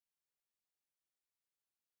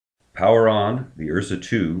Power on the Ursa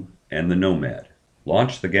 2 and the Nomad.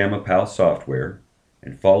 Launch the GammaPAL software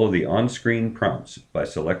and follow the on-screen prompts by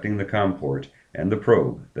selecting the COM port and the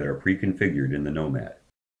probe that are pre-configured in the Nomad.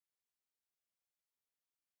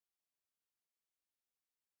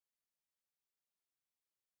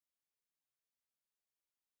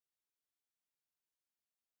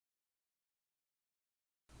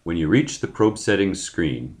 When you reach the probe settings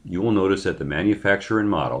screen, you will notice that the manufacturer and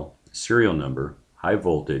model, serial number, high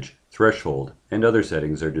voltage, threshold, and other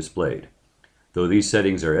settings are displayed. Though these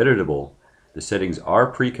settings are editable, the settings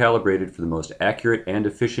are pre-calibrated for the most accurate and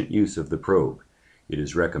efficient use of the probe. It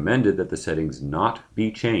is recommended that the settings not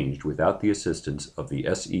be changed without the assistance of the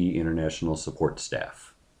SE International support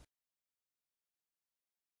staff.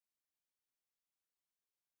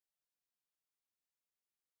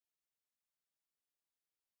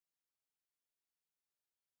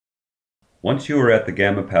 Once you are at the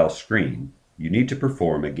GammaPAL screen, you need to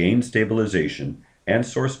perform a gain stabilization and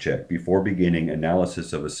source check before beginning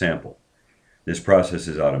analysis of a sample. This process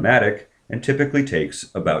is automatic and typically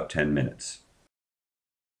takes about 10 minutes.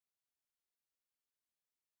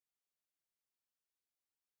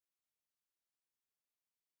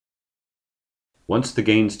 Once the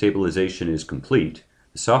gain stabilization is complete,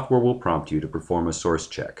 the software will prompt you to perform a source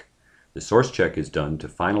check. The source check is done to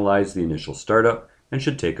finalize the initial startup and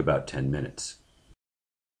should take about 10 minutes.